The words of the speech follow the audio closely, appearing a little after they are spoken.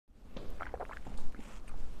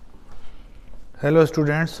Hello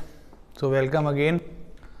students, so welcome again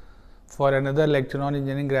for another lecture on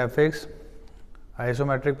engineering graphics,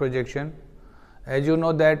 isometric projection. As you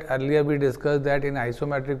know that earlier we discussed that in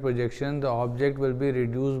isometric projection the object will be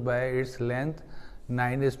reduced by its length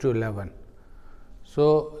 9:11.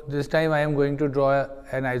 So this time I am going to draw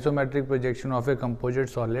an isometric projection of a composite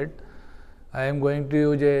solid. I am going to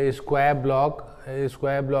use a square block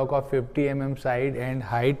of 50 mm side and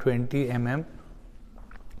height 20 mm.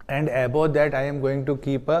 And above that I am going to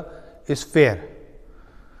keep a sphere.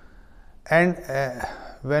 And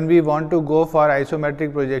when we want to go for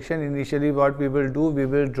isometric projection, initially what we will do, we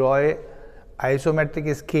will draw a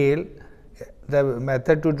isometric scale. The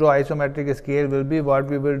method to draw isometric scale will be, what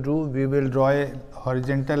we will do, we will draw a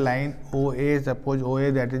horizontal line OA, suppose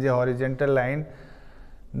OA, that is a horizontal line.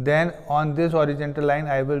 Then on this horizontal line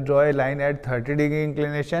I will draw a line at 30°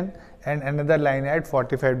 inclination and another line at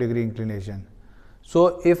 45° inclination.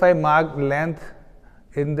 So if I mark length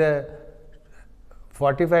in the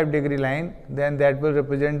 45° line, then that will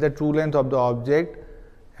represent the true length of the object.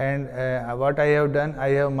 And what I have done, I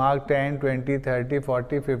have marked 10, 20, 30,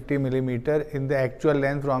 40, 50 millimeter in the actual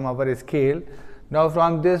length from our scale. Now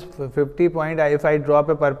from this 50 point, if I drop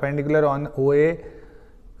a perpendicular on OA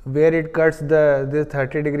where it cuts this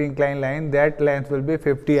 30° inclined line, that length will be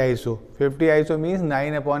 50 ISO. 50 ISO means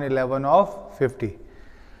 9/11 of 50.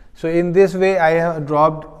 So in this way I have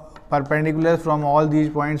dropped perpendiculars from all these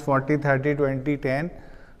points 40, 30, 20, 10.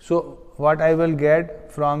 So what I will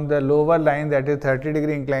get from the lower line, that is 30°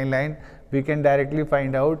 inclined line, we can directly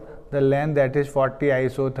find out the length, that is 40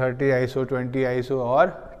 ISO, 30 ISO, 20 ISO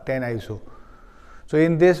or 10 ISO. So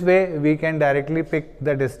in this way we can directly pick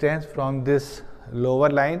the distance from this lower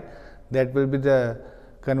line. That will be the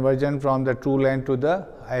conversion from the true length to the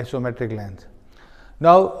isometric length.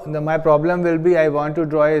 Now my problem will be, I want to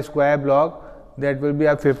draw a square block that will be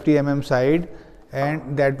a 50 mm side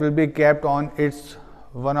and that will be kept on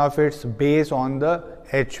one of its base on the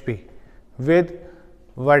HP with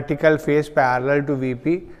vertical face parallel to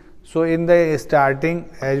VP. So in the starting,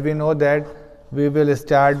 as we know that we will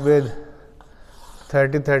start with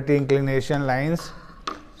 30 inclination lines.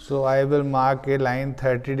 So I will mark a line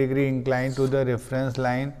 30° inclined to the reference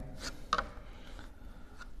line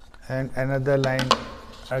and another line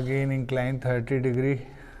again inclined 30°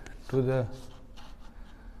 to the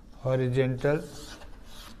horizontal.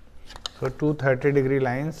 So two 30°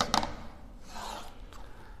 lines,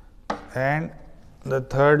 and the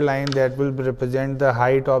third line that will represent the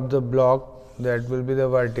height of the block, that will be the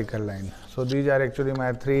vertical line. So these are actually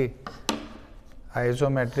my three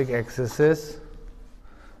isometric axes.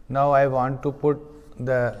 Now I want to put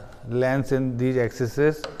the lengths in these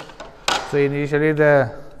axes. So initially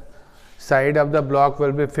the side of the block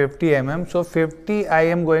will be 50 mm. So 50 I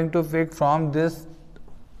am going to pick from this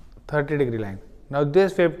 30° line. Now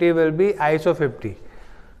this 50 will be ISO 50.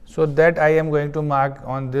 So that I am going to mark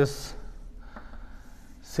on this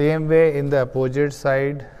same way in the opposite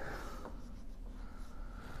side.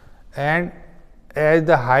 And as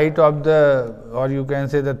the height of the, or you can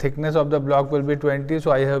say the thickness of the block will be 20,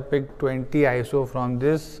 so I have picked 20 ISO from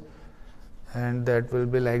this, and that will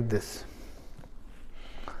be like this.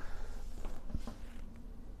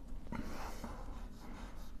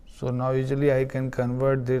 So now easily I can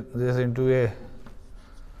convert this into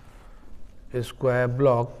a square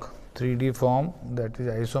block 3D form, that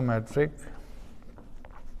is isometric.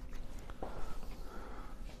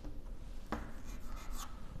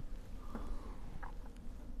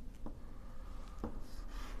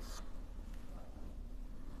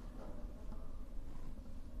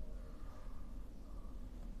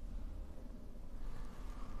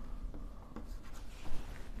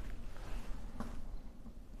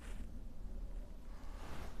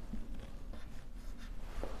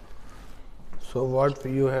 So what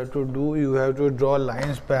you have to do, you have to draw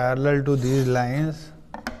lines parallel to these lines.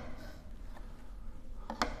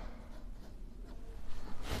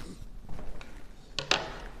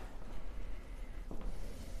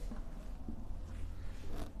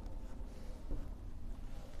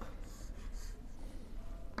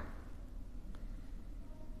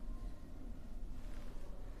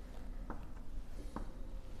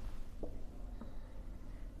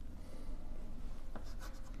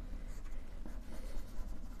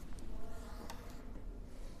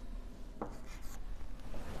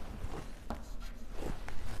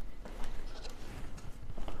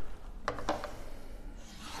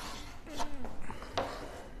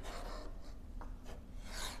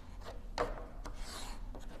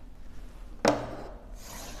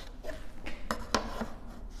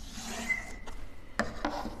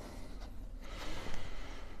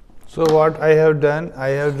 So what I have done, I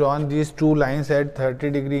have drawn these two lines at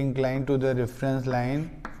 30-degree incline to the reference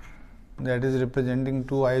line, that is representing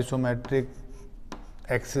two isometric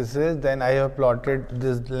axes. Then I have plotted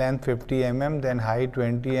this length 50 mm, then height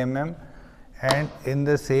 20 mm, and in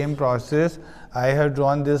the same process I have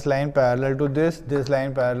drawn this line parallel to this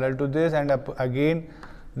line parallel to this, and again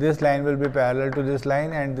this line will be parallel to this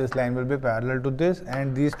line, and this line will be parallel to this,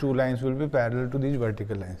 and these two lines will be parallel to these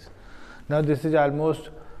vertical lines. Now this is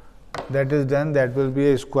almost that is done. That will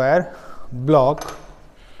be a square block.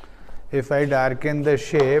 If I darken the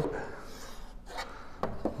shape,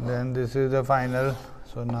 then this is the final.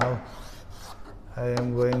 So now I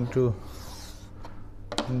am going to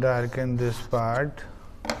darken this part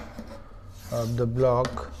of the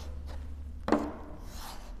block.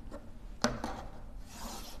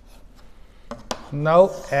 Now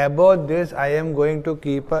above this I am going to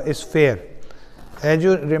keep a sphere. As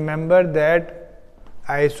you remember that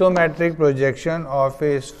isometric projection of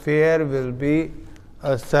a sphere will be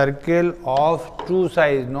a circle of true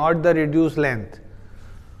size, not the reduced length.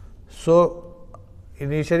 So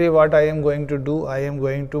initially what I am going to do, I am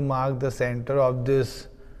going to mark the center of this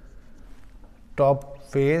top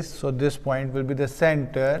face. So this point will be the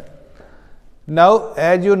center. Now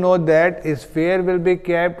as you know that a sphere will be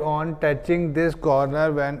kept on touching this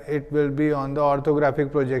corner when it will be on the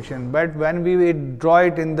orthographic projection, but when we draw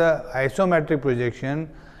it in the isometric projection,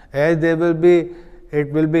 as it will be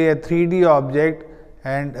a 3D object,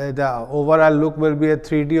 and the overall look will be a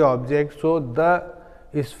 3D object. So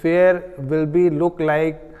the sphere will be look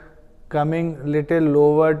like coming little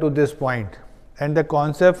lower to this point, and the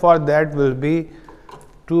concept for that will be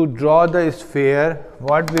to draw the sphere.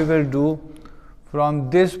 What we will do, from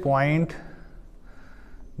this point,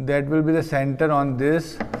 that will be the center on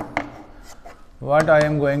this, what I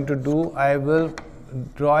am going to do, I will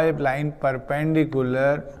draw a line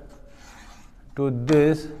perpendicular to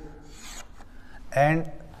this,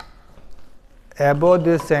 and above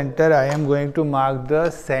this center I am going to mark the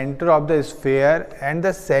center of the sphere, and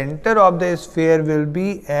the center of the sphere will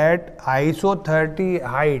be at ISO 30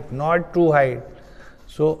 height, not true height.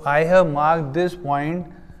 So I have marked this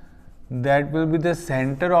point, that will be the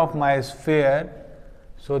center of my sphere.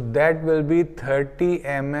 So that will be 30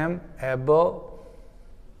 mm above,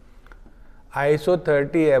 ISO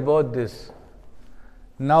 30 above this.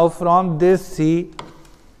 Now from this C,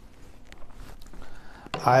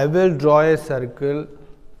 I will draw a circle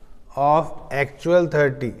of actual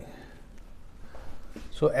 30.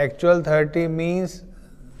 So actual 30 means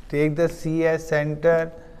take the C as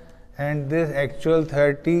center and this actual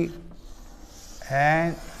 30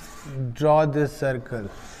 and draw this circle.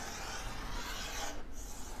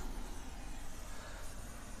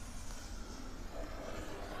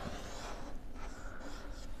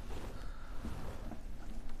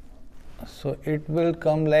 So it will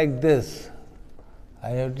come like this. I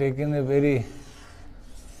have taken a very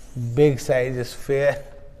big size sphere,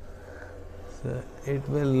 so it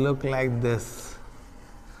will look like this.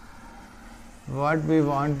 What we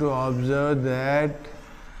want to observe, that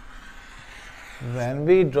when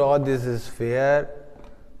we draw this sphere,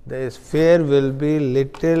 the sphere will be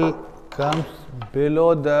little comes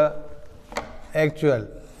below the actual.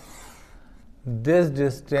 This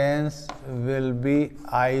distance will be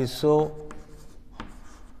ISO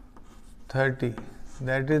 30,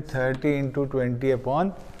 that is 30 into 20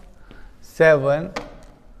 upon 7,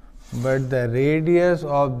 but the radius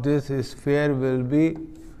of this sphere will be,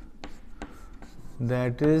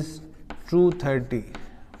 that is true 30,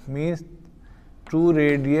 means true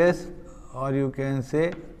radius, or you can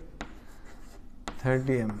say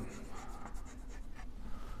 30 mm.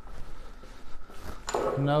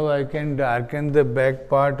 Now I can darken the back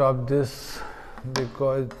part of this,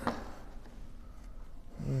 because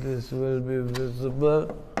this will be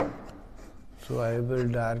visible. So I will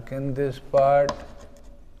darken this part.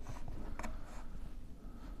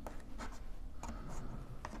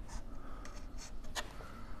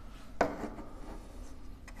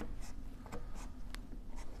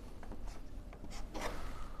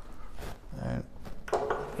 And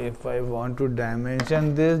if I want to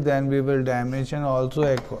dimension this, then we will dimension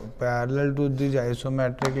also parallel to these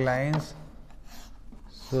isometric lines.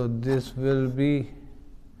 So this will be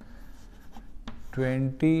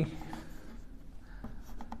 20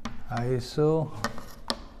 ISO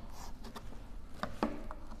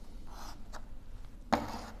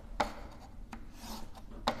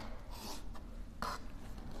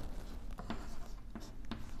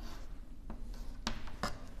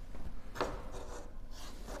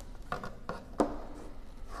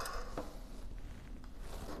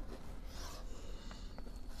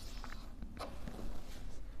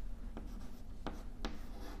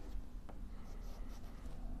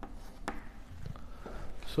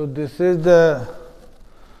So this is the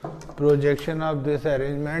projection of this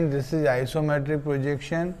arrangement. This is isometric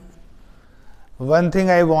projection. One thing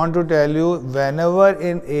I want to tell you, whenever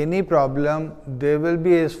in any problem there will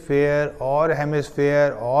be a sphere or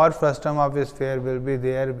hemisphere or frustum of a sphere will be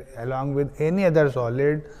there along with any other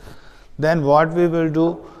solid, then what we will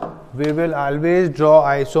do, we will always draw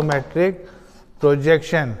isometric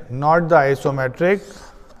projection, not the isometric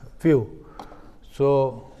view.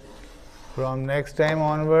 So from next time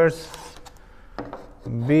onwards,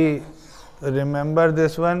 we remember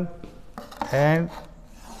this one and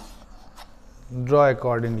draw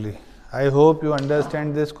accordingly. I hope you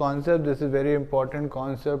understand this concept. This is very important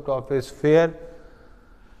concept of a sphere.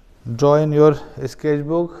 Draw in your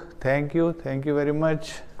sketchbook. Thank you very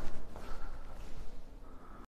much.